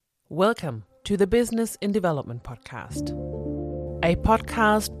Welcome to the Business in Development podcast, a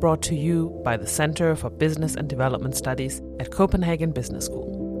podcast brought to you by the Center for Business and Development Studies at Copenhagen Business School.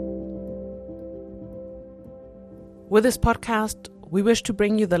 With this podcast, we wish to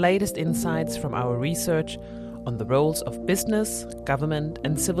bring you the latest insights from our research on the roles of business, government,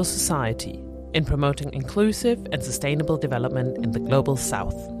 and civil society in promoting inclusive and sustainable development in the Global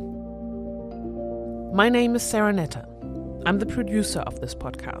South. My name is Sarah Netta. I'm the producer of this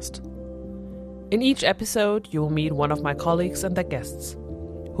podcast. In each episode, you will meet one of my colleagues and their guests,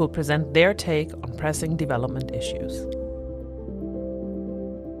 who will present their take on pressing development issues.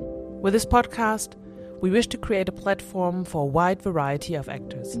 With this podcast, we wish to create a platform for a wide variety of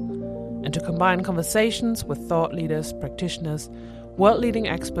actors and to combine conversations with thought leaders, practitioners, world-leading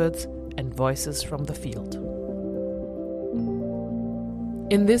experts, and voices from the field.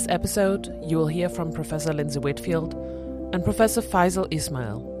 In this episode, you will hear from Professor Lindsay Whitfield and Professor Faizel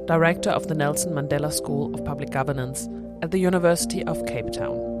Ismail, Director of the Nelson Mandela School of Public Governance at the University of Cape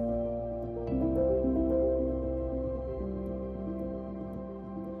Town.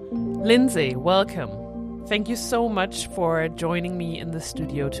 Lindsay, welcome. Thank you so much for joining me in the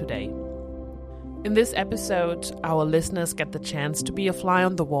studio today. In this episode, our listeners get the chance to be a fly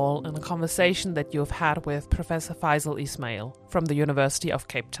on the wall in a conversation that you have had with Professor Faizel Ismail from the University of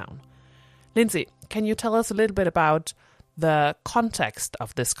Cape Town. Lindsay, can you tell us a little bit about the context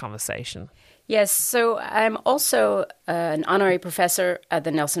of this conversation? Yes, so I'm also an honorary professor at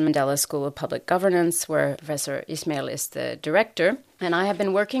the Nelson Mandela School of Public Governance, where Professor Ismail is the director, and I have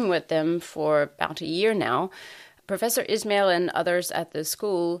been working with them for about a year now. Professor Ismail and others at the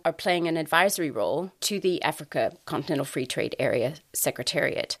school are playing an advisory role to the Africa Continental Free Trade Area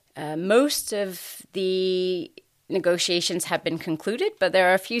Secretariat. Most of the negotiations have been concluded, but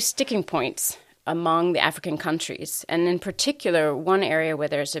there are a few sticking points among the African countries. And in particular, one area where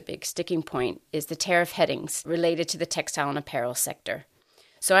there's a big sticking point is the tariff headings related to the textile and apparel sector.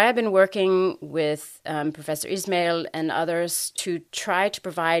 So I have been working with Professor Ismail and others to try to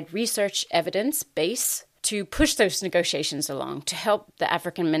provide research evidence base to push those negotiations along, to help the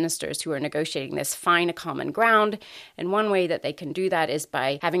African ministers who are negotiating this find a common ground. And one way that they can do that is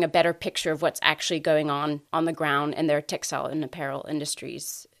by having a better picture of what's actually going on the ground in their textile and apparel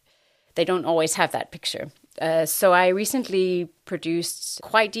industries. They don't always have that picture. So I recently produced a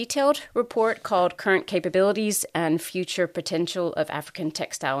quite detailed report called Current Capabilities and Future Potential of African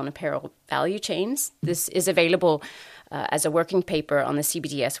Textile and Apparel Value Chains. This is available as a working paper on the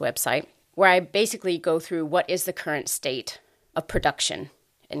CBDS website, where I basically go through what is the current state of production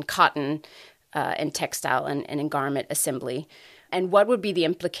in cotton, in textile, and in garment assembly, and what would be the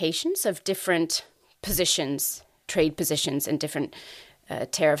implications of different positions, trade positions, and different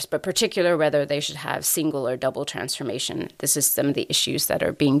tariffs, but particular whether they should have single or double transformation. This is some of the issues that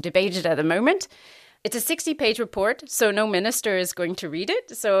are being debated at the moment. It's a 60-page report, so no minister is going to read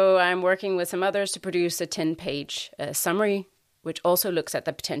it. So I'm working with some others to produce a 10-page summary, which also looks at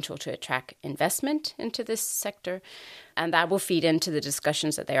the potential to attract investment into this sector. And that will feed into the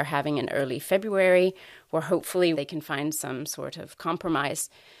discussions that they are having in early February, where hopefully they can find some sort of compromise.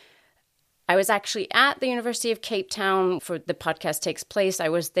 I was actually at the University of Cape Town for the podcast takes place. I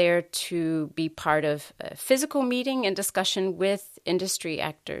was there to be part of a physical meeting and discussion with industry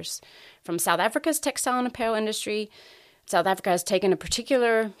actors from South Africa's textile and apparel industry. South Africa has taken a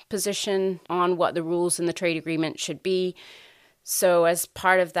particular position on what the rules in the trade agreement should be. So as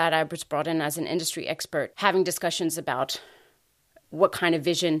part of that, I was brought in as an industry expert, having discussions about what kind of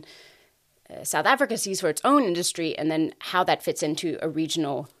vision South Africa sees for its own industry, and then how that fits into a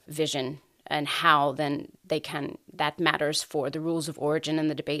regional vision, and how then that matters for the rules of origin and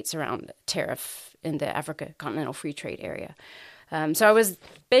the debates around tariff in the Africa Continental Free Trade Area. So I was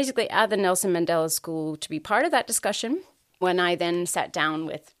basically at the Nelson Mandela School to be part of that discussion when I then sat down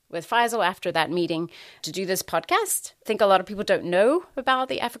with Faizel after that meeting to do this podcast. I think a lot of people don't know about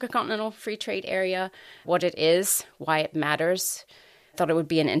the Africa Continental Free Trade Area, what it is, why it matters. I thought it would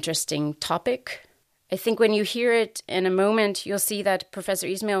be an interesting topic. I think when you hear it in a moment, you'll see that Professor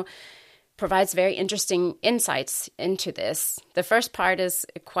Ismail provides very interesting insights into this. The first part is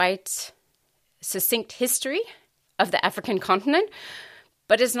a quite succinct history of the African continent,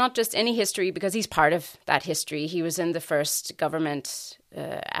 but it's not just any history because he's part of that history. He was in the first government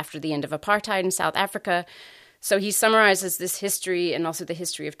after the end of apartheid in South Africa. So he summarizes this history and also the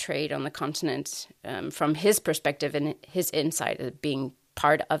history of trade on the continent from his perspective and his insight of being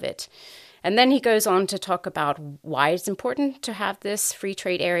part of it. And then he goes on to talk about why it's important to have this free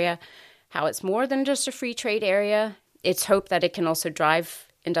trade area, how it's more than just a free trade area. It's hoped that it can also drive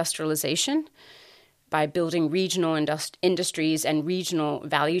industrialization, by building regional industries and regional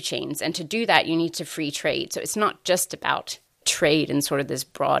value chains. And to do that, you need to free trade. So it's not just about trade in sort of this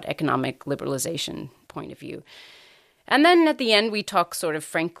broad economic liberalization point of view. And then at the end, we talk sort of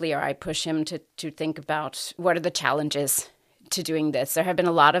frankly, or I push him to think about what are the challenges to doing this. There have been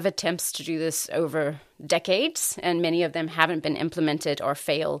a lot of attempts to do this over decades, and many of them haven't been implemented or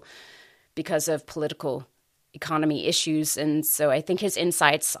fail because of political economy issues. And so I think his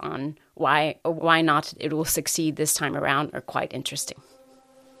insights on why or why not it will succeed this time around are quite interesting.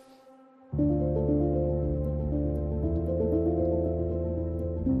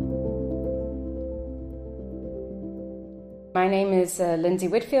 My name is Lindsay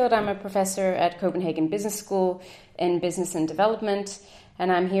Whitfield. I'm a professor at Copenhagen Business School in Business and Development,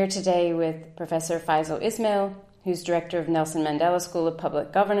 and I'm here today with Professor Faizel Ismail, who's director of Nelson Mandela School of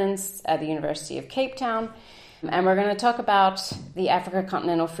Public Governance at the University of Cape Town. And we're going to talk about the Africa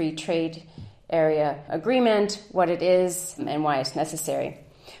Continental Free Trade Area Agreement, what it is, and why it's necessary.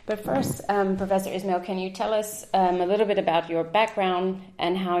 But first, Professor Ismail, can you tell us a little bit about your background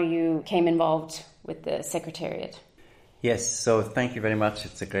and how you came involved with the Secretariat? Yes, so thank you very much.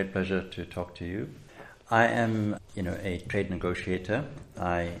 It's a great pleasure to talk to you. I am, a trade negotiator.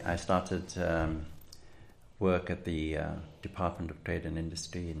 I started work at the Department of Trade and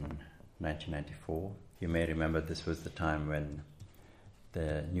Industry in 1994. You may remember this was the time when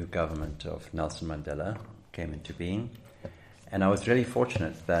the new government of Nelson Mandela came into being. And I was really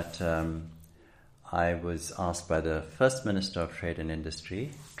fortunate that I was asked by the first Minister of Trade and Industry,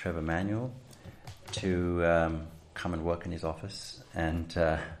 Trevor Manuel, to come and work in his office and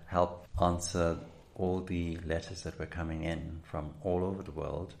help answer all the letters that were coming in from all over the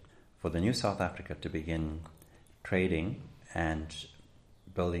world for the new South Africa to begin trading and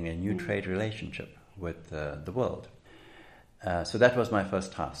building a new trade relationship with the world. So that was my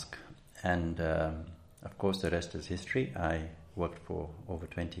first task. And of course, the rest is history. I worked for over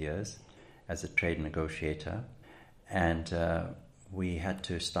 20 years as a trade negotiator. And we had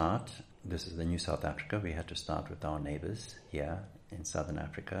to start, this is the new South Africa, we had to start with our neighbors here in Southern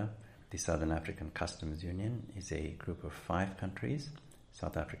Africa. The Southern African Customs Union is a group of 5 countries.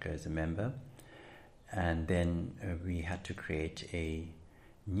 South Africa is a member. And then we had to create a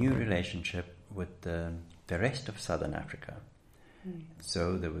new relationship with the rest of Southern Africa.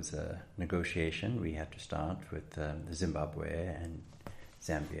 So there was a negotiation. We had to start with Zimbabwe and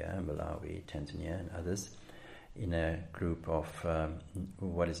Zambia, Malawi, Tanzania, and others in a group of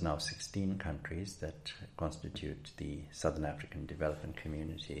what is now 16 countries that constitute the Southern African Development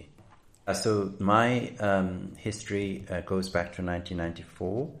Community. So my history goes back to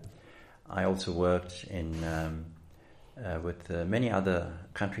 1994. I also worked with many other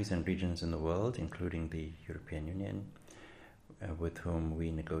countries and regions in the world, including the European Union, with whom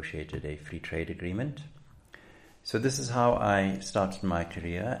we negotiated a free trade agreement. So this is how I started my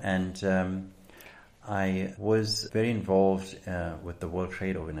career, and I was very involved with the World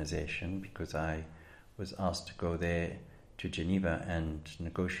Trade Organization because I was asked to go there to Geneva and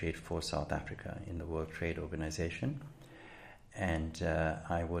negotiate for South Africa in the World Trade Organization. And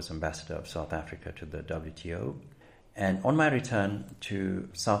I was ambassador of South Africa to the WTO. And on my return to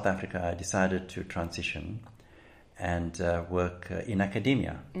South Africa, I decided to transition and work in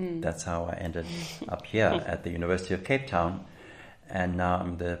academia. That's how I ended up here at the University of Cape Town. And now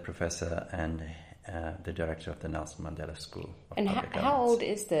I'm the professor and the director of the Nelson Mandela School of Public Governance. And how old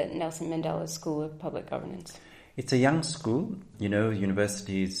is the Nelson Mandela School of Public Governance? It's a young school.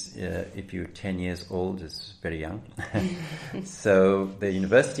 Universities, if you're 10 years old, is very young. So the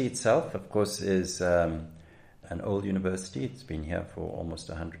university itself, of course, is an old university. It's been here for almost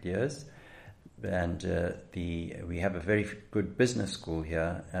 100 years. And we have a very good business school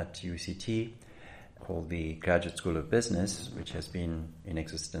here at UCT called the Graduate School of Business, which has been in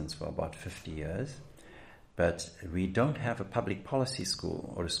existence for about 50 years. But we don't have a public policy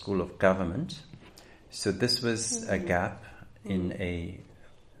school or a school of government. So this was a gap in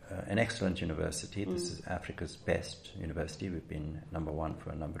an excellent university. This is Africa's best university. We've been number 1 for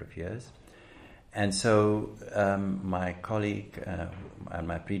a number of years. And so my colleague and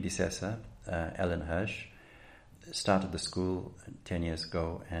my predecessor, Ellen Hirsch, started the school 10 years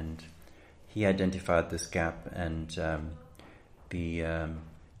ago, and he identified this gap, and the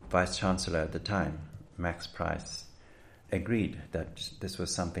vice-chancellor at the time, Max Price, agreed that this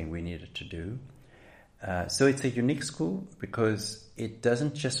was something we needed to do. So it's a unique school because it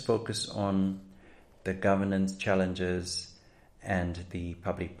doesn't just focus on the governance challenges and the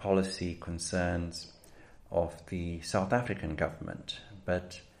public policy concerns of the South African government,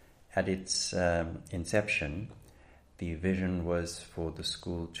 but at its inception, the vision was for the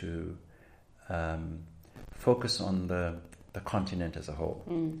school to focus on the continent as a whole.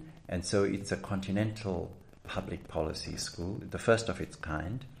 And so it's a continental public policy school, the first of its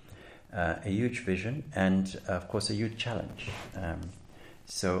kind, a huge vision, and of course a huge challenge.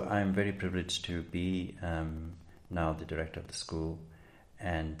 So I'm very privileged to be now the director of the school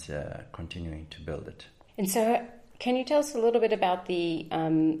and continuing to build it. And so can you tell us a little bit about the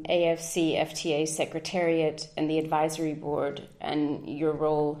AFC-FTA Secretariat and the Advisory Board and your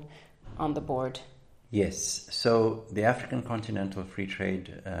role on the board? Yes. So the African Continental Free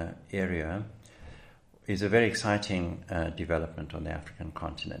Trade Area is a very exciting development on the African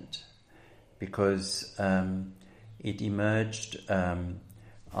continent because it emerged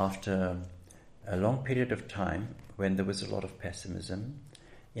after a long period of time when there was a lot of pessimism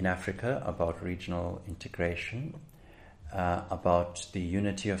in Africa about regional integration, about the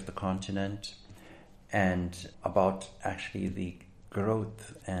unity of the continent, and about actually the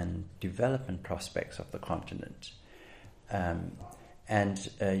growth and development prospects of the continent. And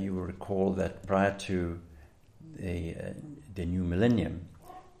you will recall that prior to the new millennium,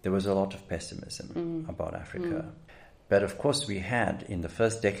 there was a lot of pessimism about Africa. But of course, we had in the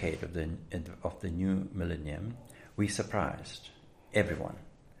first decade of the new millennium, we surprised everyone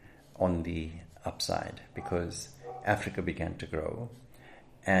on the upside because Africa began to grow,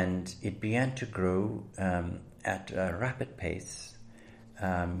 and it began to grow at a rapid pace,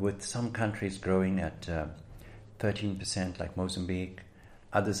 with some countries growing at 13%, like Mozambique.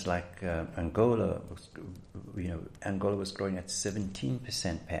 Others, like Angola, Angola was growing at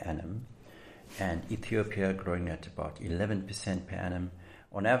 17% per annum, and Ethiopia growing at about 11% per annum.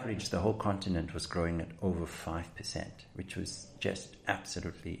 On average, the whole continent was growing at over 5%, which was just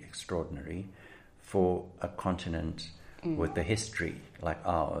absolutely extraordinary for a continent with a history like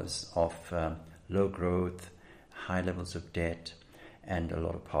ours of low growth, high levels of debt, and a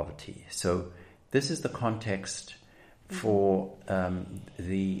lot of poverty. So this is the context for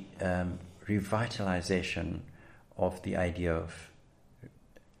the revitalization of the idea of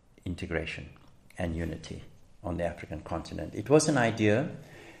integration and unity on the African continent. It was an idea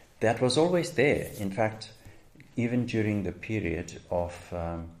that was always there. In fact, even during the period of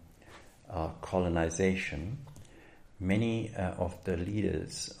colonization, many of the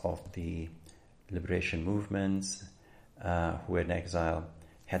leaders of the liberation movements who were in exile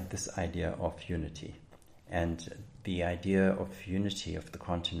had this idea of unity. And the idea of unity of the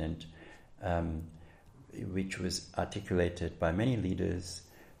continent, which was articulated by many leaders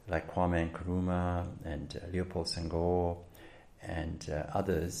like Kwame Nkrumah and Leopold Senghor and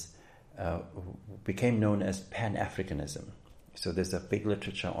others, became known as Pan-Africanism. So there's a big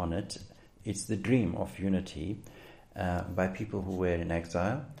literature on it. It's the dream of unity by people who were in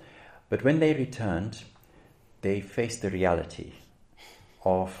exile. But when they returned, they faced the reality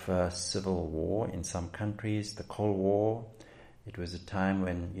of civil war in some countries, the Cold War. It was a time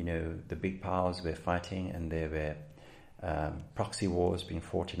when, the big powers were fighting and there were proxy wars being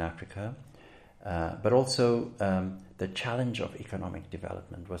fought in Africa. But also the challenge of economic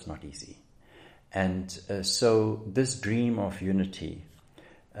development was not easy. And so this dream of unity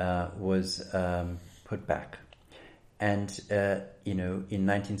was put back. And, in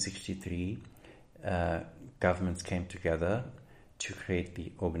 1963, governments came together to create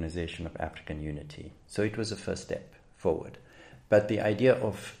the Organization of African Unity. So it was a first step forward. But the idea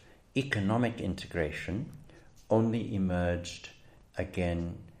of economic integration only emerged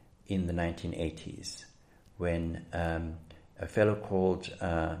again in the 1980s when a fellow called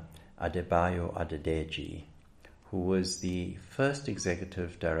Adebayo Adedeji, who was the first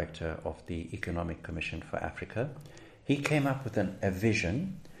executive director of the Economic Commission for Africa, he came up with a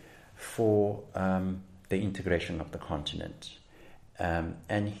vision for the integration of the continent.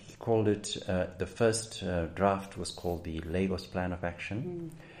 And he called it, the first draft was called the Lagos Plan of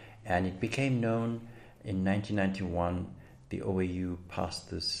Action. And it became known in 1991, the OAU passed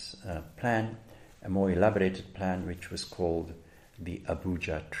this plan, a more elaborated plan, which was called the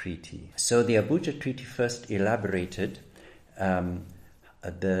Abuja Treaty. So the Abuja Treaty first elaborated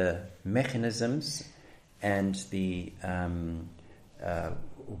the mechanisms and the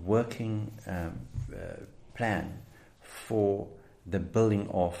working plan for the building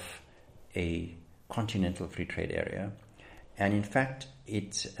of a continental free trade area. And in fact,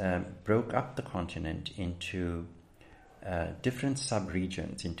 it broke up the continent into different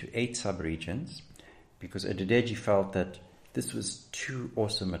sub-regions, into 8 sub-regions, because Adedeji felt that this was too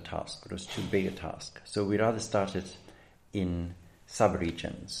awesome a task, it was too big a task. So we rather started in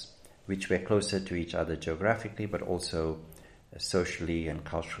sub-regions, which were closer to each other geographically, but also socially and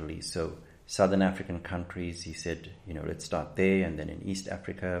culturally. So Southern African countries, he said, let's start there, and then in East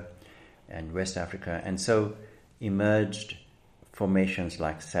Africa, and West Africa. And so emerged formations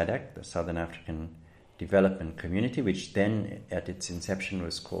like SADC, the Southern African Development Community, which then at its inception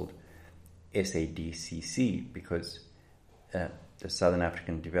was called SADCC, because the Southern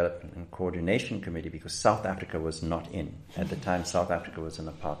African Development and Coordination Committee, because South Africa was not in. At the time, South Africa was an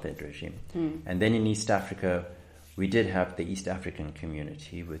apartheid regime. And then in East Africa, we did have the East African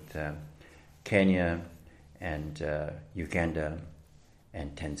Community with Kenya and Uganda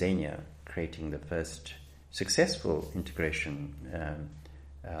and Tanzania creating the first successful integration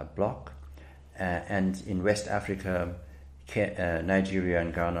bloc. And in West Africa, Nigeria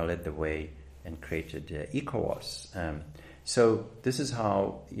and Ghana led the way and created ECOWAS. So this is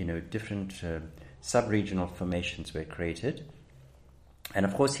how different sub-regional formations were created. And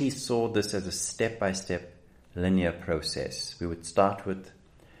of course he saw this as a step-by-step linear process. We would start with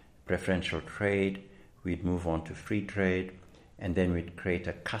preferential trade, we'd move on to free trade, and then we'd create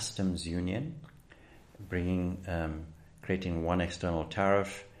a customs union, creating one external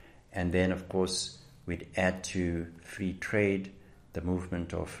tariff, and then of course we'd add to free trade the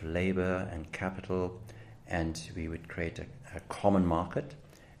movement of labor and capital, and we would create a common market.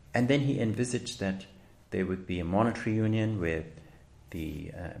 And then he envisaged that there would be a monetary union where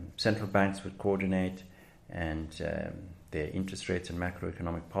the central banks would coordinate and their interest rates and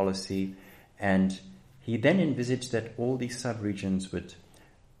macroeconomic policy. And he then envisaged that all these sub-regions would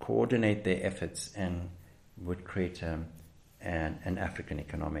coordinate their efforts and would create an African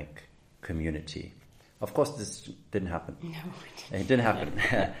economic community. Of course, this didn't happen. No, it didn't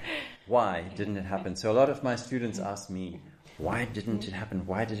happen. Why didn't it happen? So a lot of my students ask me, why didn't it happen?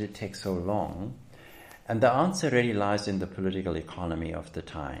 Why did it take so long? And the answer really lies in the political economy of the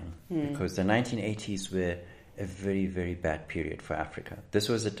time, because the 1980s were a very, very bad period for Africa. This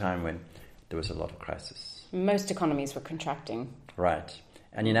was a time when there was a lot of crisis. Most economies were contracting. Right.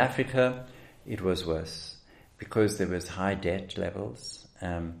 And in Africa, it was worse because there was high debt levels.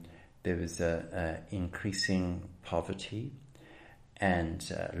 There was increasing poverty and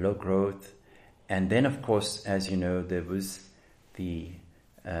low growth. And then, of course, as you know, there was the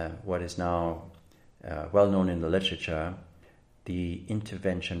what is now well known in the literature, the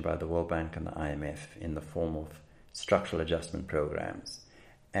intervention by the World Bank and the IMF in the form of structural adjustment programs.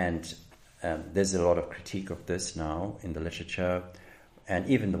 And there's a lot of critique of this now in the literature, and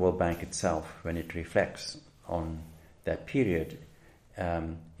even the World Bank itself, when it reflects on that period,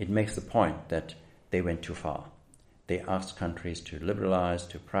 it makes the point that they went too far. They asked countries to liberalize,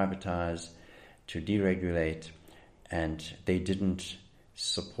 to privatize, to deregulate, and they didn't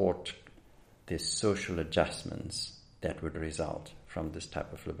support the social adjustments that would result from this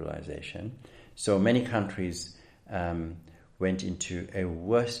type of liberalization. So many countries went into a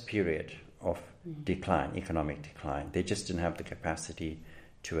worse period of decline, economic decline. They just didn't have the capacity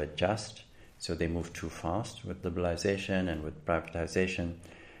to adjust, so they moved too fast with liberalization and with privatization.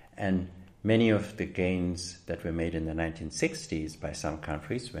 And many of the gains that were made in the 1960s by some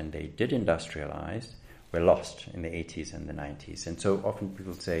countries when they did industrialize were lost in the 80s and the 90s. And so often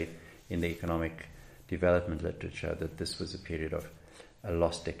people say in the economic development literature that this was a period of a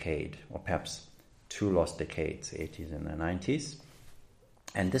lost decade, or perhaps two lost decades, the 80s and the 90s.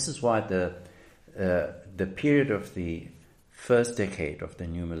 And this is why the period of the first decade of the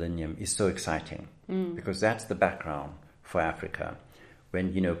new millennium is so exciting, because that's the background for Africa,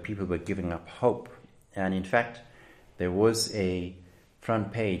 when people were giving up hope. And in fact, there was a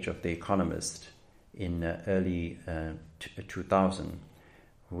front page of The Economist in early 2000,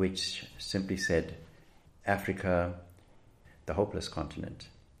 which simply said, "Africa, the hopeless continent."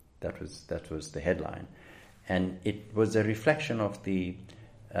 That was the headline, and it was a reflection of the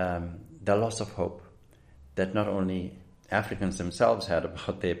loss of hope that not only Africans themselves had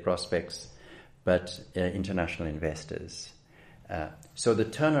about their prospects, but international investors. So the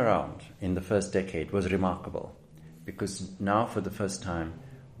turnaround in the first decade was remarkable, because now for the first time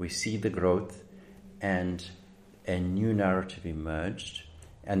we see the growth and a new narrative emerged,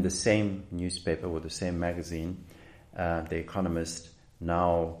 and the same newspaper or the same magazine, The Economist,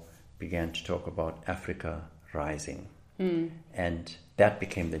 now began to talk about Africa rising. And that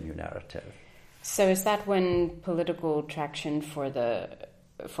became the new narrative. So is that when political traction for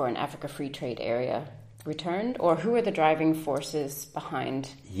an Africa free trade area returned, or who are the driving forces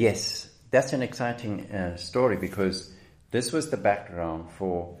behind? Yes, that's an exciting story, because this was the background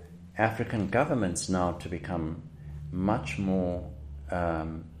for African governments now to become much more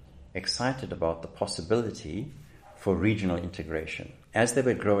excited about the possibility for regional integration. As they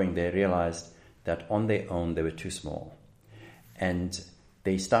were growing, they realized that on their own they were too small. And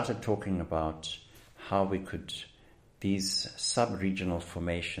they started talking about how these sub-regional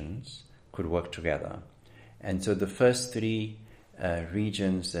formations could work together. And so the first three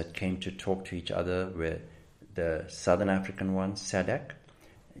regions that came to talk to each other were the Southern African one, SADC,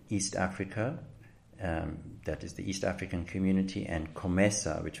 East Africa, that is the East African Community, and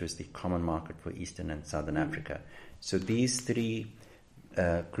COMESA, which was the Common Market for Eastern and Southern Africa. So these three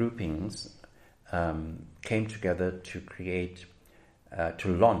groupings came together to create,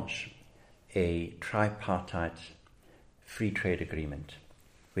 to launch a tripartite free trade agreement,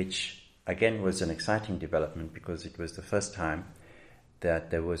 which again was an exciting development because it was the first time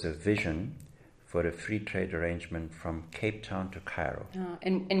that there was a vision for a free trade arrangement from Cape Town to Cairo.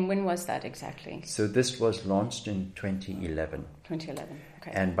 And when was that exactly? So this was launched in 2011. 2011,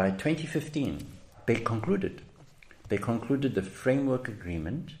 okay. And by 2015, they concluded the framework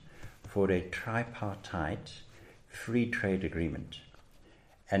agreement for a tripartite free trade agreement.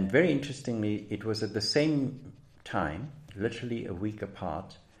 And very interestingly, it was at the same time, literally a week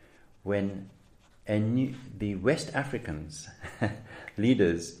apart, when the West Africans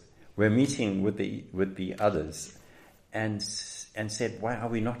leaders were meeting with the others and said, why are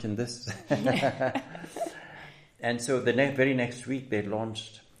we not in this? And so the very next week they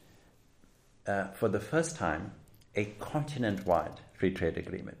launched, for the first time, a continent-wide free trade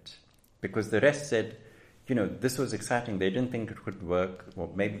agreement. Because the rest said, this was exciting. They didn't think it could work, or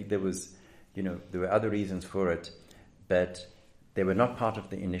maybe there were other reasons for it, but they were not part of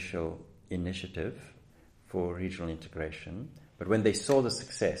the initial initiative for regional integration. But when they saw the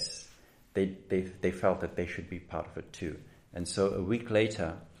success, they felt that they should be part of it too. And so a week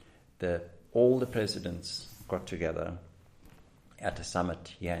later, all the presidents got together at a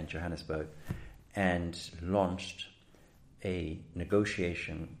summit here in Johannesburg and launched a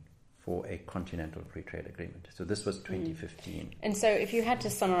negotiation for a continental free trade agreement. So this was 2015. And so if you had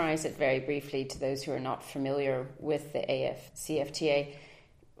to summarize it very briefly to those who are not familiar with the AfCFTA,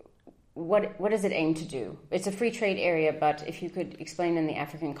 what does it aim to do? It's a free trade area, but if you could explain in the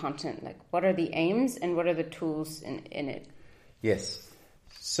African continent, what are the aims and what are the tools in it? Yes.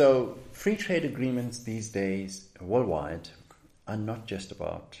 So free trade agreements these days worldwide are not just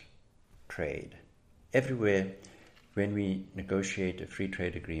about trade. Everywhere when we negotiate a free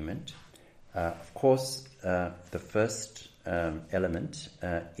trade agreement, of course, the first element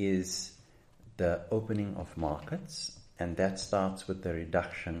is the opening of markets, and that starts with the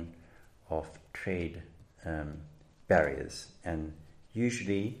reduction of trade barriers. And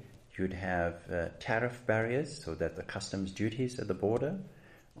usually you'd have tariff barriers, so that the customs duties at the border.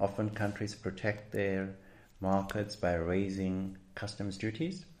 Often countries protect their markets by raising customs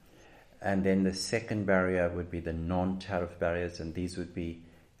duties. And then the second barrier would be the non-tariff barriers, and these would be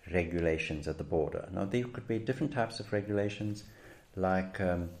regulations at the border. Now, there could be different types of regulations, like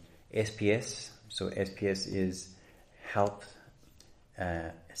SPS. So SPS is health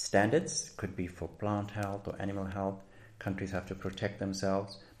standards, could be for plant health or animal health. Countries have to protect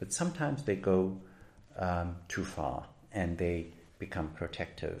themselves, but sometimes they go too far and they become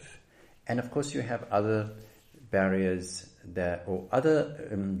protective. And of course, you have other barriers or other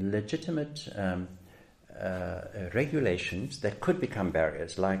legitimate regulations that could become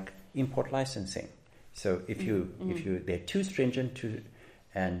barriers, like import licensing. So if they're too stringent,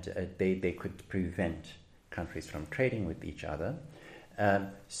 they could prevent countries from trading with each other.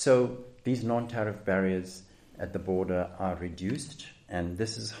 So these non-tariff barriers at the border are reduced, and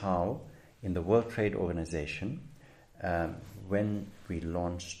this is how, in the World Trade Organization, when we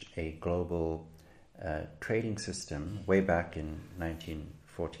launched a global trading system way back in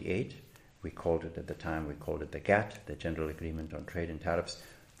 1948, we called it the GATT, the General Agreement on Trade and Tariffs.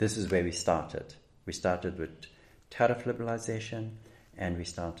 This is where we started. We started with tariff liberalization, and we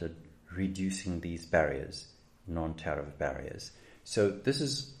started reducing these barriers, non-tariff barriers. So this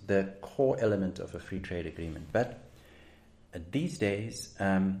is the core element of a free trade agreement. But these days,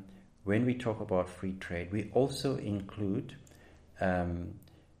 when we talk about free trade, we also include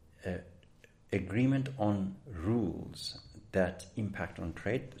agreement on rules that impact on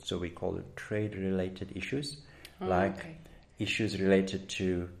trade. So we call it trade-related issues, issues related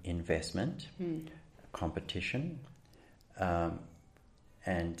to investment, competition,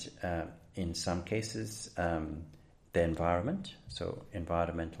 and in some cases, the environment, so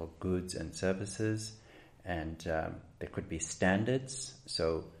environmental goods and services, and there could be standards.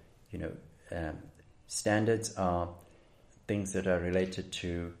 So, standards are things that are related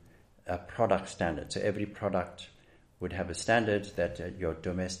to a product standard. So every product would have a standard that your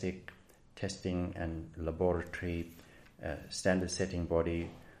domestic testing and laboratory standard setting body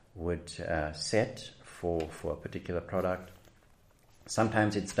would set for a particular product.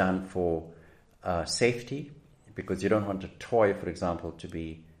 Sometimes it's done for safety, because you don't want a toy, for example, to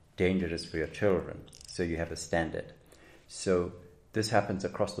be dangerous for your children. So you have a standard. So this happens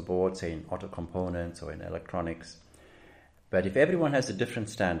across the board, say in auto components or in electronics. But if everyone has a different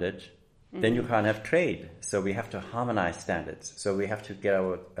standard, then you can't have trade. So we have to harmonize standards. So we have to get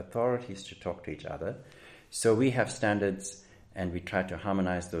our authorities to talk to each other. So we have standards, and we try to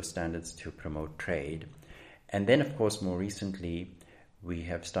harmonize those standards to promote trade. And then, of course, more recently, we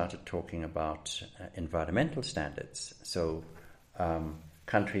have started talking about environmental standards. So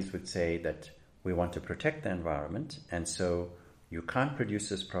countries would say that we want to protect the environment, and so you can't produce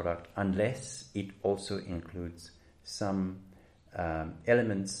this product unless it also includes some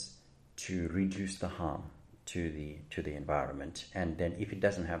elements to reduce the harm to the environment. And then if it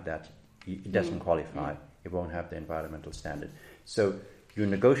doesn't have that, it doesn't qualify. It won't have the environmental standard. So you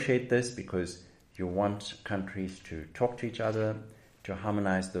negotiate this because you want countries to talk to each other, to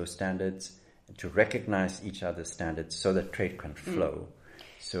harmonize those standards, to recognize each other's standards so that trade can flow.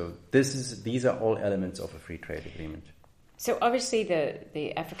 So these are all elements of a free trade agreement. So obviously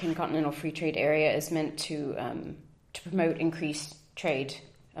the African Continental Free Trade Area is meant to promote increased trade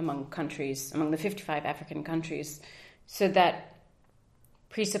among countries, among the 55 African countries. So that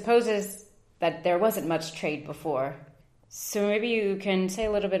presupposes that there wasn't much trade before. So maybe you can say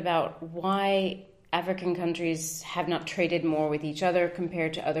a little bit about why African countries have not traded more with each other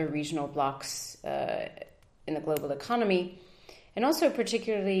compared to other regional blocs in the global economy, and also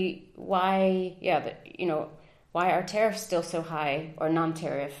particularly why are tariffs still so high, or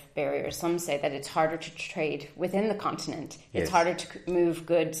non-tariff barriers? Some say that it's harder to trade within the continent. It's harder to move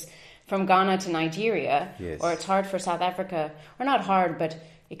goods from Ghana to Nigeria, or it's hard for South Africa, or not hard, but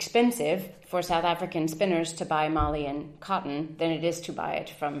expensive for South African spinners to buy Malian cotton than it is to buy it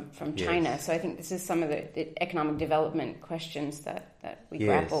from China. So I think this is some of the economic development questions that we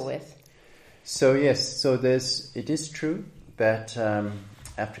grapple with. So it is true that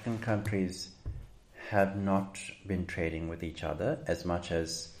African countries have not been trading with each other as much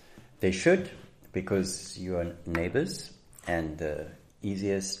as they should, because you are neighbors, and the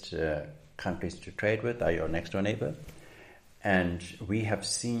easiest countries to trade with are your next door neighbor. And we have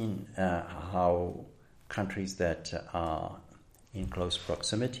seen how countries that are in close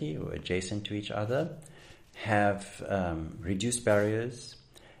proximity or adjacent to each other have reduced barriers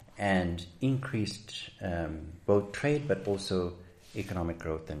and increased both trade but also economic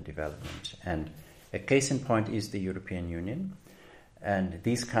growth and development. And a case in point is the European Union. And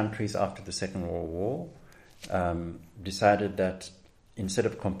these countries, after the Second World War, decided that instead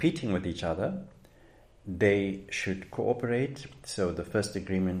of competing with each other, they should cooperate. So the first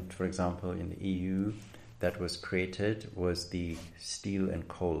agreement, for example, in the EU that was created was the Steel and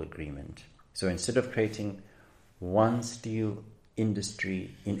Coal Agreement. So instead of creating one steel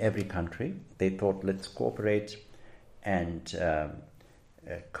industry in every country, they thought, let's cooperate and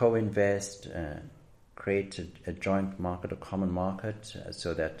co-invest, create a joint market, a common market,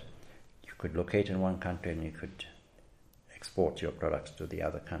 so that you could locate in one country and you could export your products to the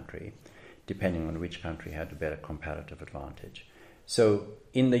other country, depending on which country had a better comparative advantage. So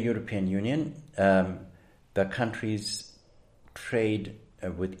in the European Union, the countries trade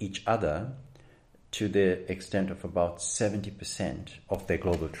with each other to the extent of about 70% of their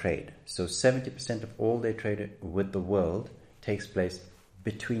global trade. So 70% of all their trade with the world takes place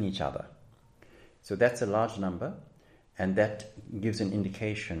between each other. So that's a large number, and that gives an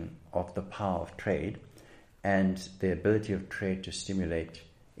indication of the power of trade and the ability of trade to stimulate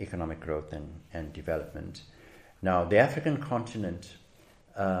economic growth and development. Now, the African continent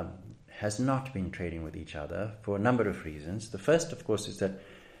has not been trading with each other for a number of reasons. The first, of course, is that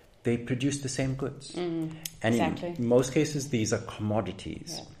they produce the same goods. And exactly. In most cases, these are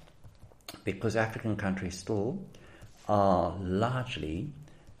commodities, because African countries still are largely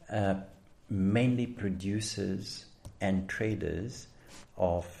mainly producers and traders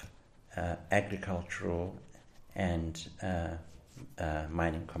of agricultural and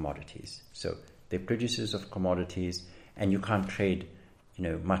mining commodities. So they're producers of commodities, and you can't trade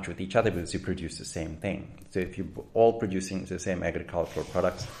much with each other because you produce the same thing. So if you're all producing the same agricultural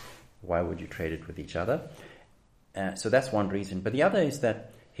products, why would you trade it with each other? So that's one reason. But the other is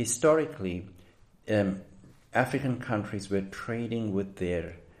that historically, African countries were trading with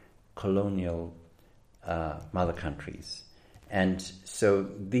their colonial mother countries. And so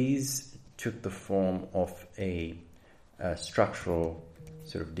these took the form of a structural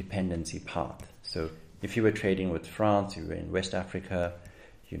sort of dependency path. So if you were trading with France, you were in West Africa,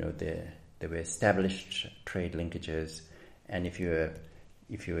 there were established trade linkages. And if you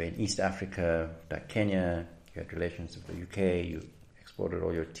were in East Africa, like Kenya, you had relations with the UK, you exported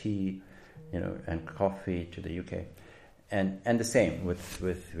all your tea, and coffee to the UK. and the same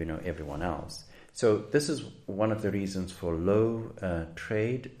with everyone else. So this is one of the reasons for low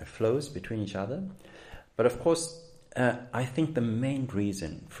trade flows between each other. But of course, I think the main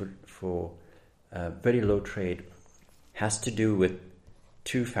reason for very low trade has to do with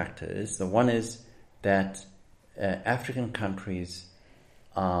two factors. The one is that African countries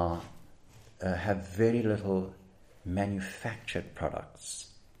have very little manufactured products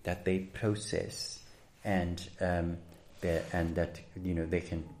that they process, and that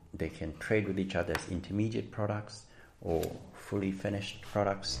they can trade with each other as intermediate products or fully finished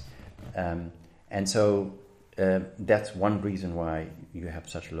products, and so that's one reason why you have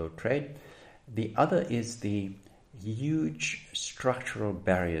such low trade. The other is the huge structural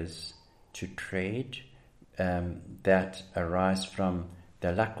barriers to trade that arise from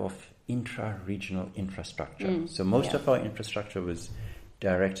the lack of intra-regional infrastructure. So most of our infrastructure was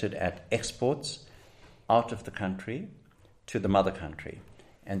directed at exports out of the country to the mother country.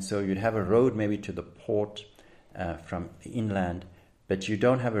 And so you'd have a road maybe to the port from the inland, but you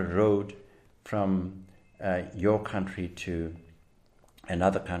don't have a road from your country to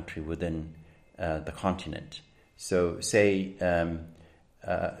another country within the continent. So say,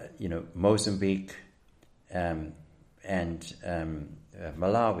 Mozambique and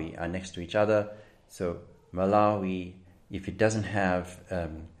Malawi are next to each other. So Malawi, if it doesn't have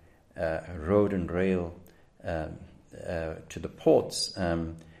road and rail to the ports,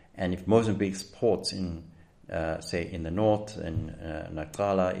 and if Mozambique's ports in the north and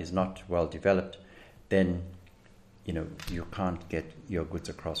Nacala is not well developed, then you can't get your goods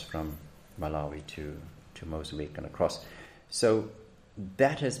across from Malawi to Mozambique and across. So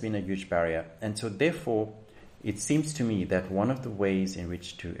that has been a huge barrier, and so therefore it seems to me that one of the ways in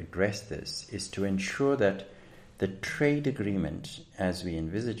which to address this is to ensure that the trade agreement as we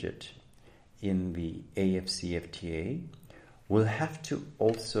envisage it in the AFCFTA will have to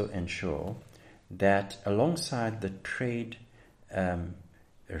also ensure that alongside the trade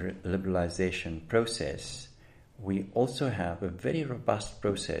liberalization process, we also have a very robust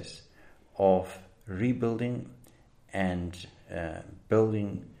process of rebuilding and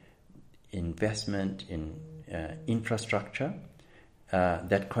building investment in infrastructure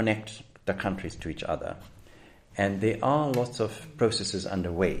that connect the countries to each other. And there are lots of processes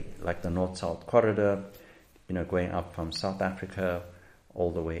underway, like the North-South corridor, going up from South Africa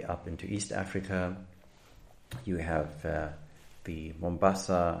all the way up into East Africa. You have the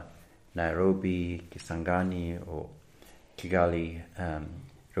Mombasa, Nairobi, Kisangani or Kigali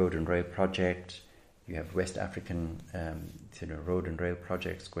road and rail project. You have West African road and rail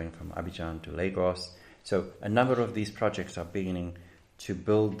projects going from Abidjan to Lagos. So a number of these projects are beginning to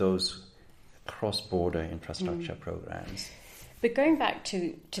build those cross-border infrastructure programs. But going back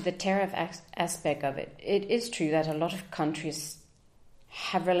to the tariff aspect of it, it is true that a lot of countries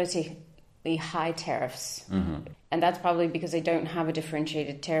have relatively high tariffs. Mm-hmm. And that's probably because they don't have a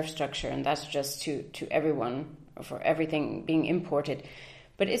differentiated tariff structure, and that's just to everyone, for everything being imported.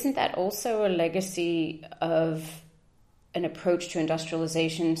 But isn't that also a legacy of an approach to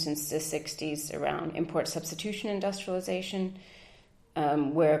industrialization since the 60s around import substitution industrialization,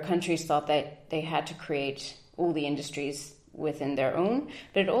 where countries thought that they had to create all the industries within their own?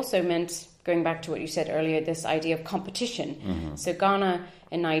 But it also meant, going back to what you said earlier, this idea of competition. Mm-hmm. So Ghana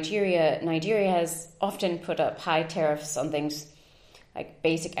and Nigeria has often put up high tariffs on things like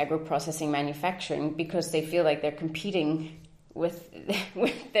basic agro-processing manufacturing because they feel like they're competing with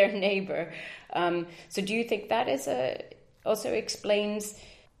their neighbor. So do you think that is also explains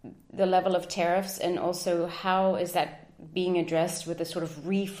the level of tariffs, and also how is that being addressed with a sort of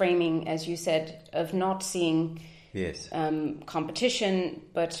reframing, as you said, of not seeing competition,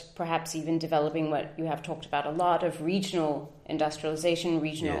 but perhaps even developing what you have talked about a lot of regional industrialization,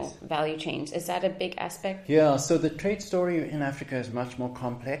 regional value chains? Is that a big aspect? Yeah, so the trade story in Africa is much more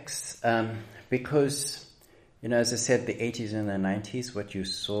complex because, as I said, the 80s and the 90s, what you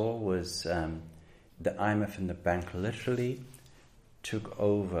saw was the IMF and the bank literally took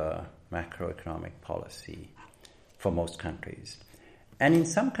over macroeconomic policy for most countries. And in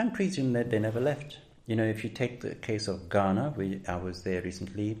some countries, they never left. If you take the case of Ghana, I was there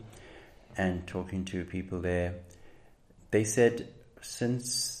recently and talking to people there, they said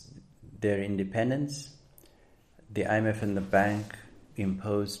since their independence, the IMF and the bank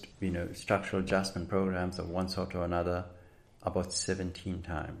imposed, structural adjustment programs of one sort or another about 17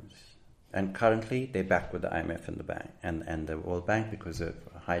 times. And currently, they're back with the IMF and the bank and the World Bank because of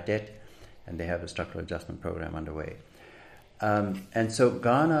high debt, and they have a structural adjustment program underway. And so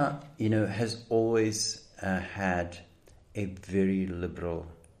Ghana, has always had a very liberal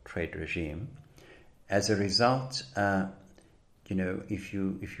trade regime. As a result, if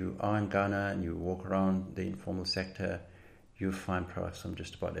you are in Ghana and you walk around the informal sector, you find products from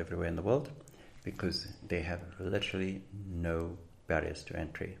just about everywhere in the world because they have literally no barriers to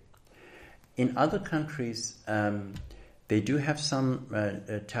entry. In other countries, they do have some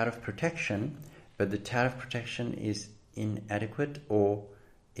tariff protection, but the tariff protection is inadequate or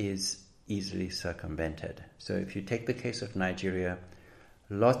is easily circumvented. So if you take the case of Nigeria,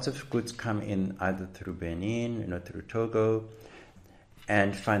 lots of goods come in either through Benin, through Togo,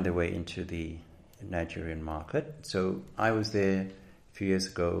 and find their way into the Nigerian market. So I was there a few years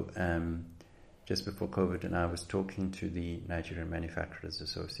ago, just before COVID, and I was talking to the Nigerian Manufacturers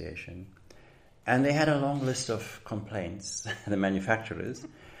Association, and they had a long list of complaints, the manufacturers,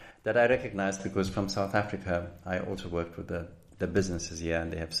 that I recognized because from South Africa, I also worked with the businesses here,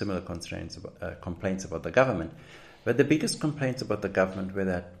 and they have similar complaints about the government. But the biggest complaints about the government were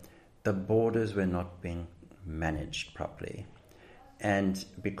that the borders were not being managed properly. And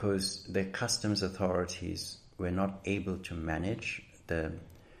because the customs authorities were not able to manage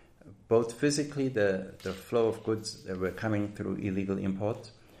both physically the flow of goods that were coming through illegal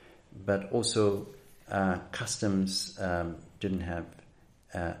imports, but also customs didn't have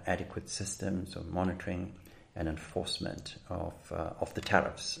adequate systems of monitoring and enforcement of the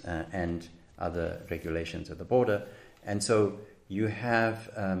tariffs and other regulations at the border. And so you have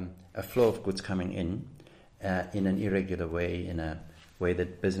a flow of goods coming in an irregular way, in a way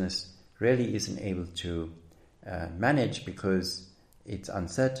that business really isn't able to manage because it's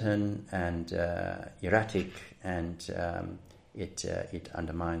uncertain and erratic, and it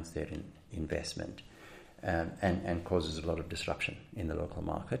undermines their investment and causes a lot of disruption in the local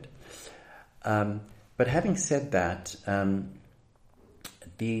market. But having said that,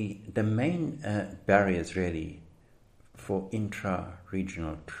 the main barriers really for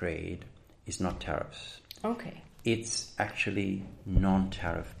intra-regional trade is not tariffs. Okay. It's actually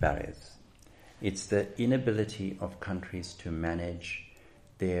non-tariff barriers. It's the inability of countries to manage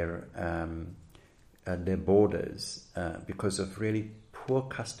their borders because of really poor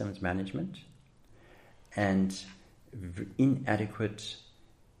customs management and inadequate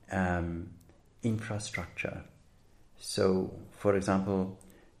infrastructure. So, for example,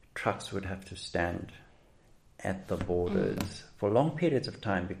 trucks would have to stand at the borders for long periods of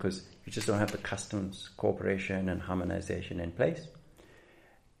time because you just don't have the customs cooperation and harmonization in place.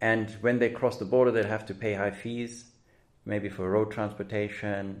 And when they cross the border, they'll have to pay high fees, maybe for road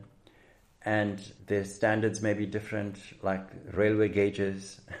transportation, and their standards may be different, like railway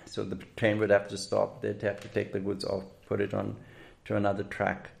gauges. So the train would have to stop. They'd have to take the goods off, put it on to another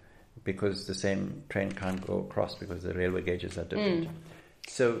track, because the same train can't go across because the railway gauges are different.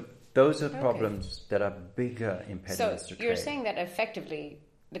 So those are problems that are bigger impediments to trade. So you're saying that effectively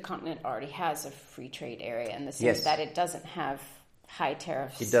the continent already has a free trade area in the sense that it doesn't have high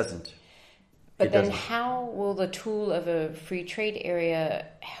tariffs. It doesn't. But then how will the tool of a free trade area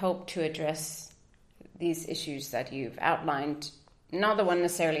help to address these issues that you've outlined? Not the one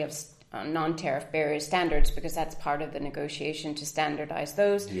necessarily of non-tariff barrier standards, because that's part of the negotiation to standardize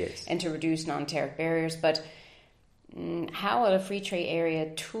those and to reduce non-tariff barriers. But how will a free trade area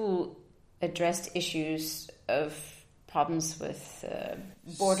tool address issues of problems with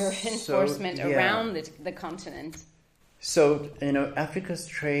border enforcement around the continent? So, Africa's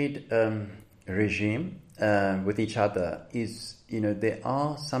trade regime with each other is, there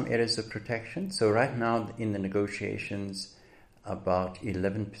are some areas of protection. So right now in the negotiations, about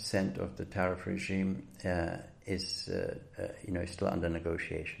 11% of the tariff regime is still under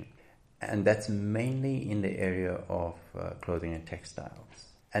negotiation. And that's mainly in the area of clothing and textiles.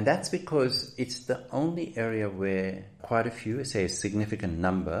 And that's because it's the only area where quite a few, say a significant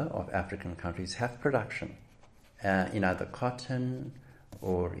number of African countries have production in either cotton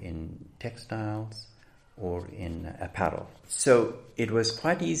or in textiles or in apparel. So it was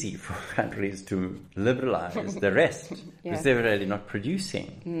quite easy for countries to liberalize the rest because they were really not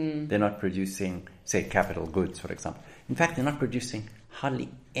producing. They're not producing, say, capital goods, for example. In fact, they're not producing hardly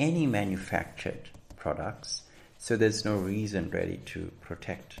any manufactured products, so there's no reason really to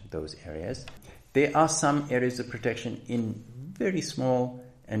protect those areas. There are some areas of protection in very small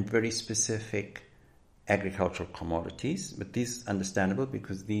and very specific agricultural commodities, but these are understandable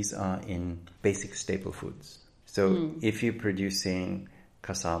because these are in basic staple foods. So if you're producing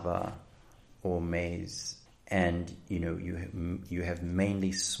cassava or maize and you have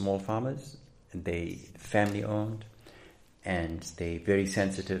mainly small farmers, they family owned, and they're very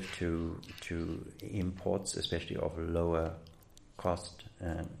sensitive to imports, especially of lower cost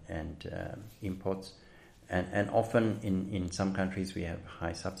and imports. And often in some countries we have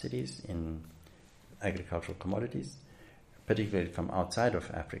high subsidies in agricultural commodities. particularly from outside of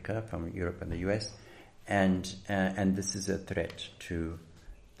Africa, from Europe and the US, and this is a threat to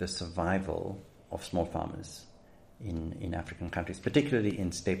the survival of small farmers in African countries, particularly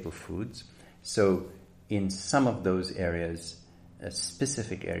in staple foods. So in some of those areas,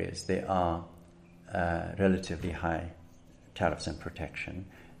 specific areas, there are relatively high tariffs and protection,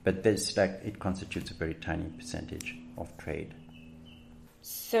 but it constitutes a very tiny percentage of trade.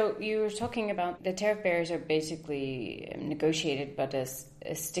 So you were talking about the tariff barriers are basically negotiated, but a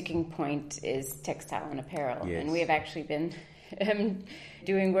sticking point is textile and apparel. Yes. And we have actually been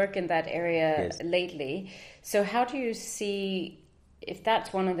doing work in that area lately. So how do you see if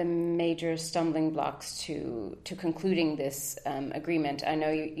that's one of the major stumbling blocks to concluding this agreement? I know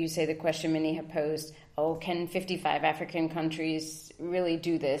you say the question many have posed, can 55 African countries really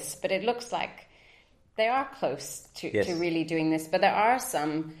do this? But it looks like they are close to really doing this. But there are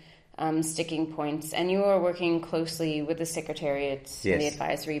some sticking points, and you are working closely with the Secretariat and the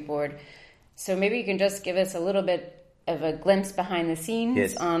Advisory Board. So maybe you can just give us a little bit of a glimpse behind the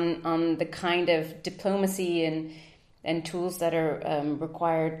scenes on the kind of diplomacy and tools that are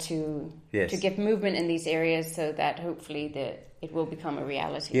required to give movement in these areas so that hopefully it will become a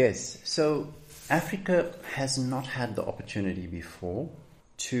reality. Yes. So Africa has not had the opportunity before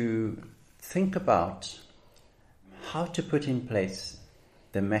to think about how to put in place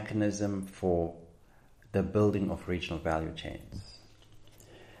the mechanism for the building of regional value chains.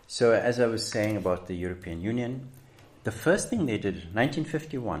 So as I was saying about the European Union, the first thing they did in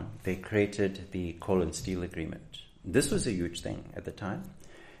 1951, they created the Coal and Steel Agreement. This was a huge thing at the time.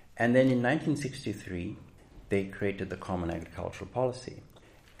 And then in 1963, they created the Common Agricultural Policy.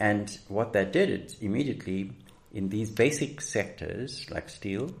 And what that did, it immediately, in these basic sectors like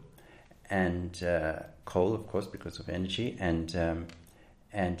steel and coal, of course, because of energy, and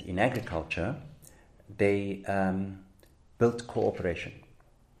in agriculture, they built cooperation.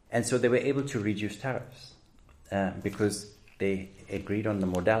 And so they were able to reduce tariffs because they agreed on the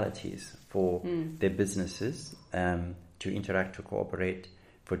modalities for their businesses to interact, to cooperate,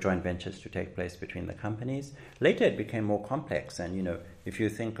 for joint ventures to take place between the companies. Later it became more complex, and if you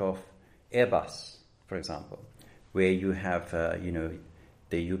think of Airbus, for example, where you have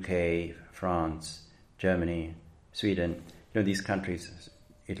the UK, France, Germany, Sweden, these countries,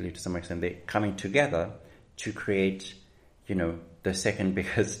 Italy to some extent, they're coming together to create the second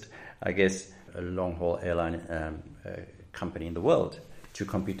biggest, I guess, long-haul airline company in the world to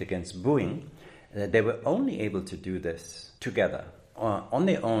compete against Boeing. They were only able to do this together. On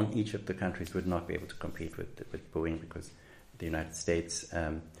their own, each of the countries would not be able to compete with Boeing because the United States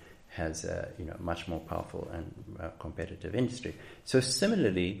has a much more powerful and competitive industry. So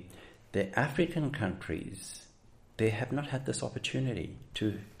similarly, the African countries, they have not had this opportunity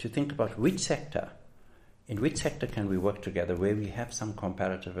to think about in which sector can we work together where we have some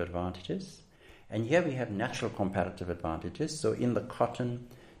comparative advantages. And here we have natural comparative advantages. So in the cotton,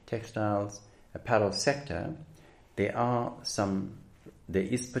 textiles, apparel sector, there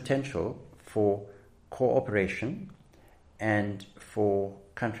is potential for cooperation and for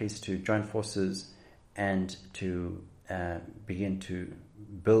countries to join forces and to begin to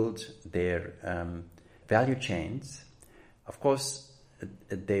build their value chains. Of course,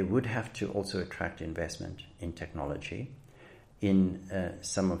 they would have to also attract investment in technology, in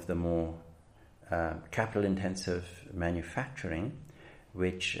some of the more capital-intensive manufacturing,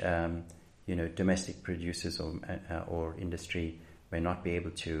 which domestic producers or industry may not be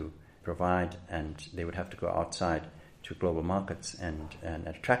able to provide, and they would have to go outside to global markets and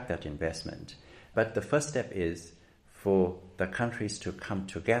attract that investment. But the first step is for the countries to come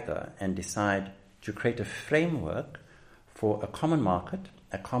together and decide to create a framework for a common market,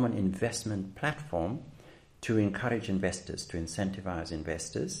 a common investment platform to encourage investors, to incentivize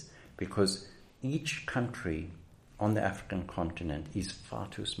investors, because each country on the African continent is far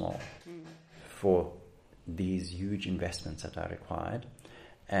too small for these huge investments that are required,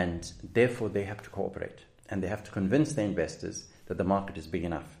 and therefore they have to cooperate and they have to convince the investors that the market is big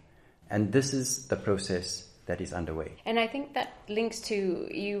enough. And this is the process that is underway. And I think that links to,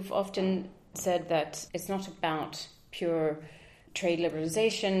 you've often said that it's not about pure trade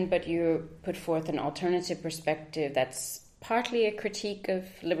liberalization, but you put forth an alternative perspective that's partly a critique of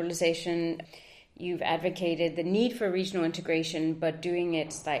liberalization. You've advocated the need for regional integration, but doing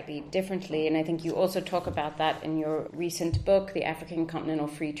it slightly differently. And I think you also talk about that in your recent book, The African Continental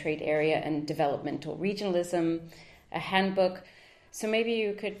Free Trade Area and Developmental Regionalism, a handbook. So maybe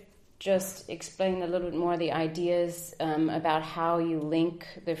you could just explain a little bit more the ideas about how you link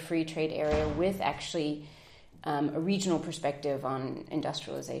the free trade area with actually a regional perspective on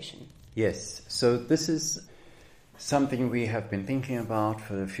industrialization. Yes. So this is something we have been thinking about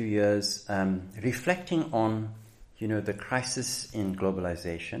for a few years, reflecting on, the crisis in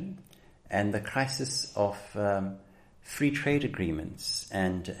globalization and the crisis of free trade agreements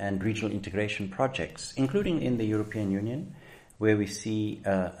and regional integration projects, including in the European Union, where we see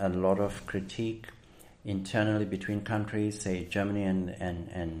a lot of critique internally between countries, say Germany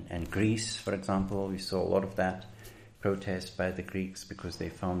and Greece, for example. We saw a lot of that protest by the Greeks because they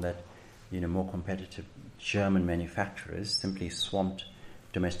found that more competitive German manufacturers simply swamped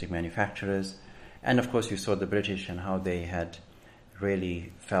domestic manufacturers. And of course you saw the British and how they had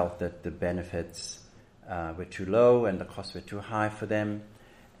really felt that the benefits were too low and the costs were too high for them.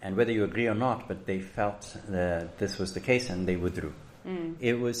 And whether you agree or not, but they felt this was the case and they withdrew.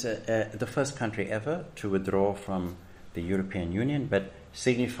 It was the first country ever to withdraw from the European Union, but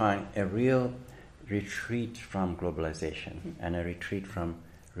signifying a real retreat from globalization and a retreat from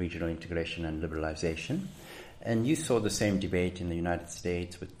regional integration and liberalization. And you saw the same debate in the United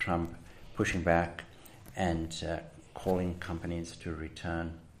States with Trump pushing back and calling companies to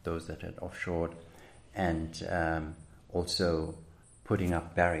return those that had offshored, and also putting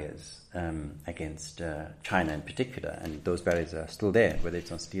up barriers against China in particular. And those barriers are still there, whether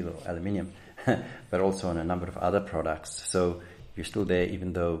it's on steel or aluminium, but also on a number of other products. So you're still there,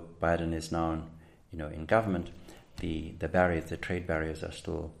 even though Biden is now in government. The barriers, the trade barriers, are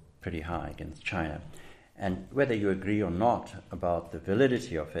still pretty high against China. And whether you agree or not about the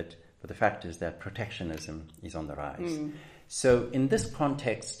validity of it, but the fact is that protectionism is on the rise. So in this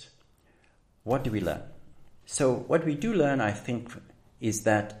context, what do we learn? So what we do learn, I think, is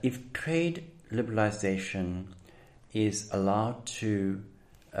that if trade liberalization is allowed to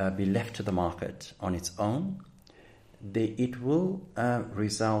be left to the market on its own, it will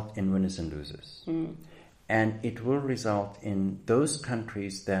result in winners and losers. And it will result in those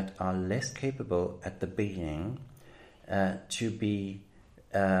countries that are less capable at the beginning to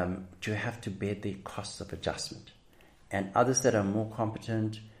have to bear the costs of adjustment. And others that are more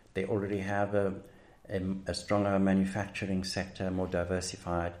competent, they already have a stronger manufacturing sector, more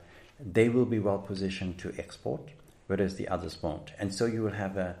diversified, they will be well positioned to export, whereas the others won't. And so you will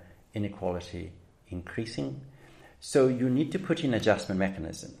have an inequality increasing. So you need to put in adjustment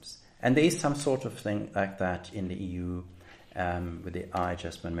mechanisms. And there is some sort of thing like that in the EU with the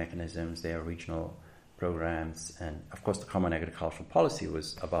adjustment mechanisms. There are regional programs. And of course, the Common Agricultural Policy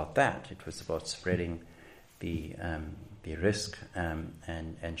was about that. It was about spreading the risk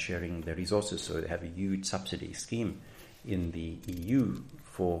and sharing the resources. So they have a huge subsidy scheme in the EU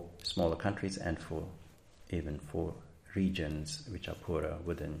for smaller countries and even for regions which are poorer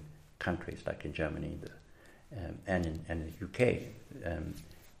within countries, like in Germany and in the UK.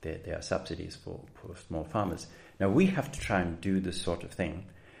 There are subsidies for small farmers. Now, we have to try and do this sort of thing.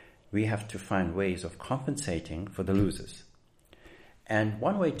 We have to find ways of compensating for the losers. And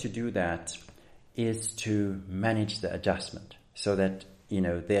one way to do that is to manage the adjustment so that,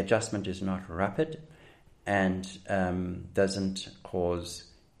 the adjustment is not rapid and doesn't cause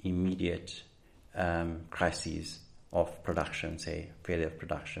immediate crises of production, say failure of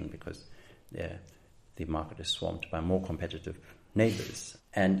production, because the market is swamped by more competitive neighbors.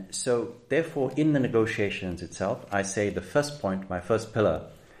 And so, therefore, in the negotiations itself, I say the first point, my first pillar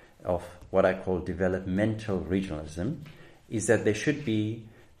of what I call developmental regionalism, is that there should be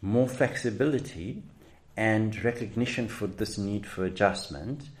more flexibility and recognition for this need for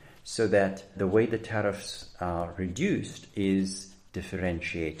adjustment, so that the way the tariffs are reduced is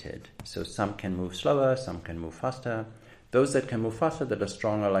differentiated. So some can move slower, some can move faster. Those that can move faster, that are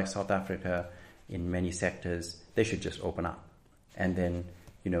stronger, like South Africa in many sectors, they should just open up. And then,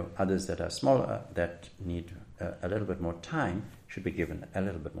 others that are smaller, that need a little bit more time, should be given a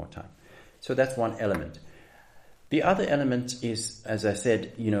little bit more time. So that's one element. The other element is, as I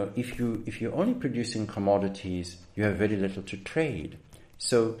said, if you're only producing commodities, you have very little to trade.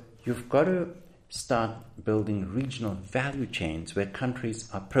 So you've got to start building regional value chains where countries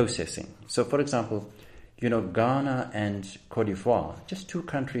are processing. So, for example, Ghana and Cote d'Ivoire, just two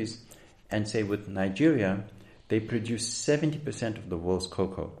countries, and say with Nigeria, they produce 70% of the world's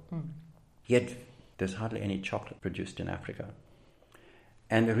cocoa. Yet there's hardly any chocolate produced in Africa.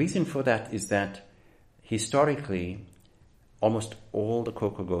 And the reason for that is that historically, almost all the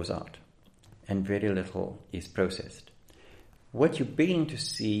cocoa goes out and very little is processed. What you're beginning to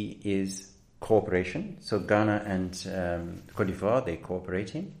see is cooperation. So Ghana and Cote d'Ivoire, they're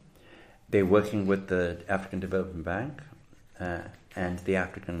cooperating. They're working with the African Development Bank and the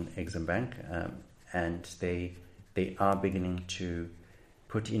African Exim Bank, and they are beginning to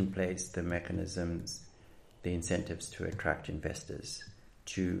put in place the mechanisms, the incentives to attract investors,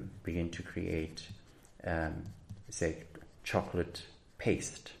 to begin to create say, chocolate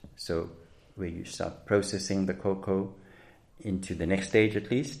paste. So where you start processing the cocoa into the next stage at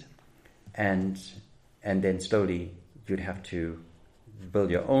least, and then slowly you'd have to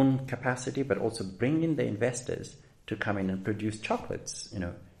build your own capacity, but also bring in the investors to come in and produce chocolates,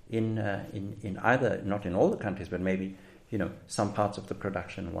 in either, not in all the countries, but maybe, some parts of the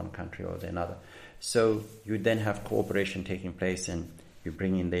production in one country or another. So you then have cooperation taking place and you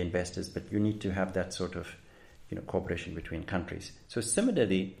bring in the investors, but you need to have that sort of, cooperation between countries. So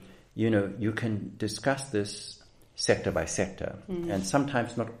similarly, you can discuss this sector by sector, and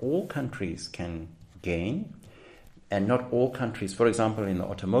sometimes not all countries can gain, and not all countries, for example, in the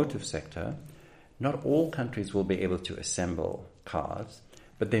automotive sector, not all countries will be able to assemble cars,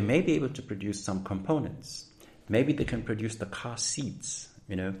 but they may be able to produce some components. Maybe they can produce the car seats.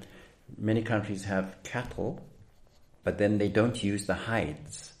 Many countries have cattle, but then they don't use the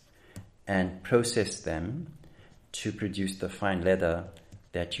hides and process them to produce the fine leather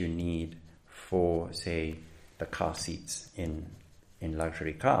that you need for, say, the car seats in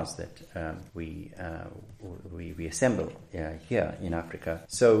luxury cars that we assemble here in Africa.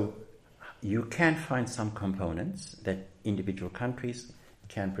 So you can find some components that individual countries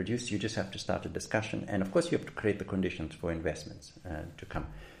can produce. You just have to start a discussion, and of course you have to create the conditions for investments to come.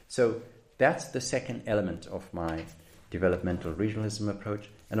 So that's the second element of my developmental regionalism approach.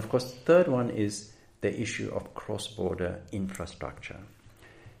 And of course the third one is the issue of cross-border infrastructure.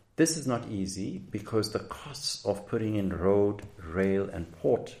 This is not easy because the costs of putting in road, rail and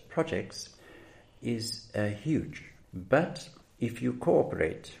port projects is huge. But if you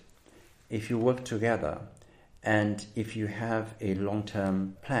cooperate, if you work together, and if you have a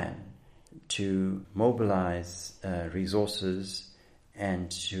long-term plan to mobilize resources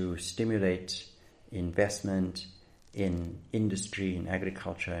and to stimulate investment in industry, in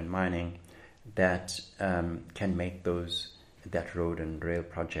agriculture and mining, that can make that road and rail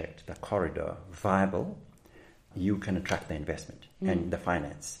project, the corridor, viable, you can attract the investment and the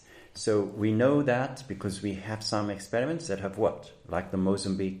finance. So we know that because we have some experiments that have worked, like the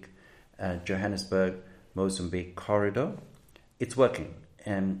Mozambique, Johannesburg-Mozambique corridor. It's working,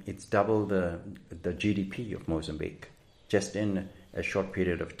 and it's double the GDP of Mozambique just in a short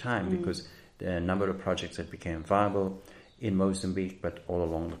period of time because the number of projects that became viable in Mozambique, but all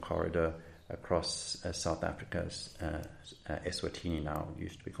along the corridor across South Africa's Eswatini now,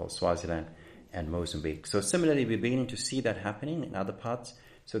 used to be called Swaziland, and Mozambique. So similarly, we're beginning to see that happening in other parts.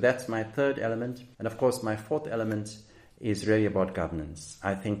 So that's my third element. And of course, my fourth element is really about governance.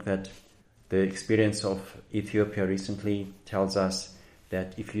 I think that the experience of Ethiopia recently tells us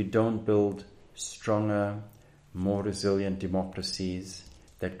that if you don't build stronger, more resilient democracies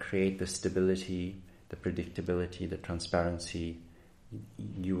that create the stability, the predictability, the transparency,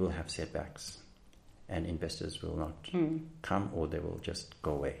 you will have setbacks and investors will not come, or they will just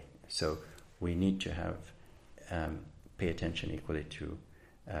go away. So we need to have pay attention equally to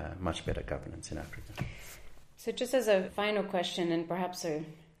much better governance in Africa. So just as a final question, and perhaps a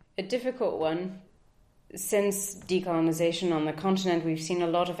difficult one, since decolonization on the continent, we've seen a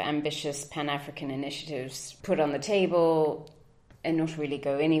lot of ambitious Pan-African initiatives put on the table and not really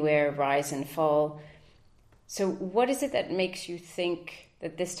go anywhere, rise and fall. So what is it that makes you think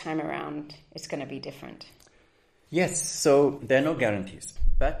that this time around it's going to be different? Yes, so there are no guarantees,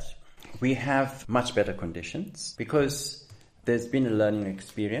 but we have much better conditions because there's been a learning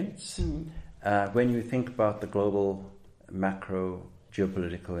experience. When you think about the global macro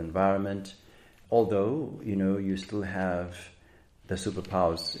geopolitical environment, although, you still have the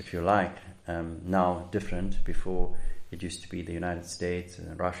superpowers, if you like, now different. Before it used to be the United States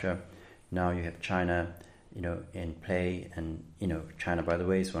and Russia. Now you have China, in play. And, China, by the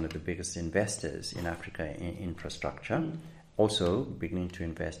way, is one of the biggest investors in Africa in infrastructure. Also beginning to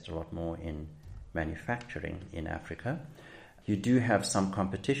invest a lot more in manufacturing in Africa. You do have some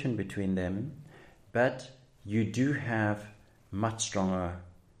competition between them, but you do have much stronger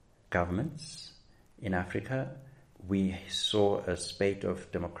governments in Africa. We saw a spate of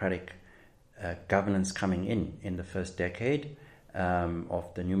democratic governance coming in the first decade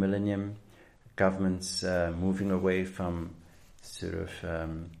of the new millennium. Governments moving away from sort of,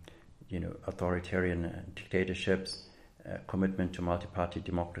 authoritarian dictatorships, commitment to multi-party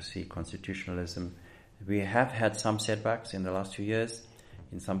democracy, constitutionalism. We have had some setbacks in the last few years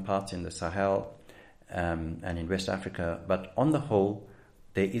in some parts in the Sahel and in West Africa, but on the whole,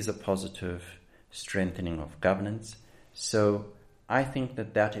 there is a positive strengthening of governance. So I think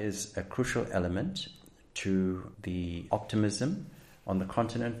that is a crucial element to the optimism on the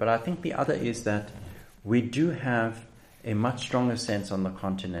continent. But I think the other is that we do have a much stronger sense on the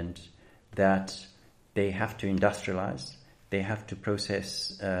continent that they have to industrialize. They have to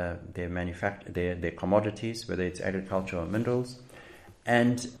process their commodities, whether it's agriculture or minerals.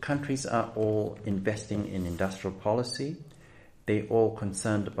 And countries are all investing in industrial policy. They're all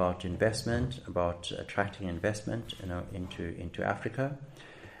concerned about investment, about attracting investment, into Africa.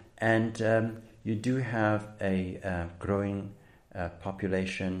 And you do have a growing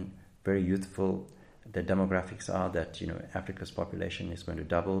population, very youthful. The demographics are that Africa's population is going to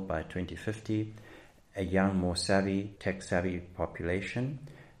double by 2050. A young, more savvy, tech-savvy population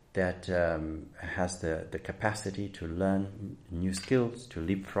that has the capacity to learn new skills, to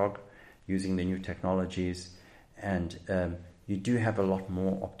leapfrog using the new technologies. And you do have a lot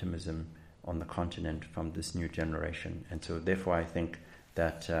more optimism on the continent from this new generation. And so therefore I think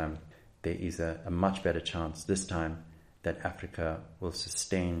that there is a much better chance this time that Africa will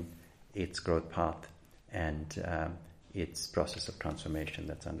sustain its growth path and its process of transformation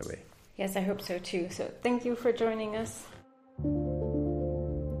that's underway. Yes, I hope so too. So thank you for joining us.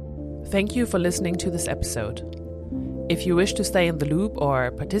 Thank you for listening to this episode. If you wish to stay in the loop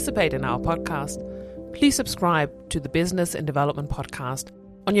or participate in our podcast, please subscribe to the Business and Development Podcast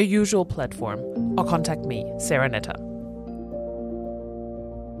on your usual platform or contact me, Sarah Netter.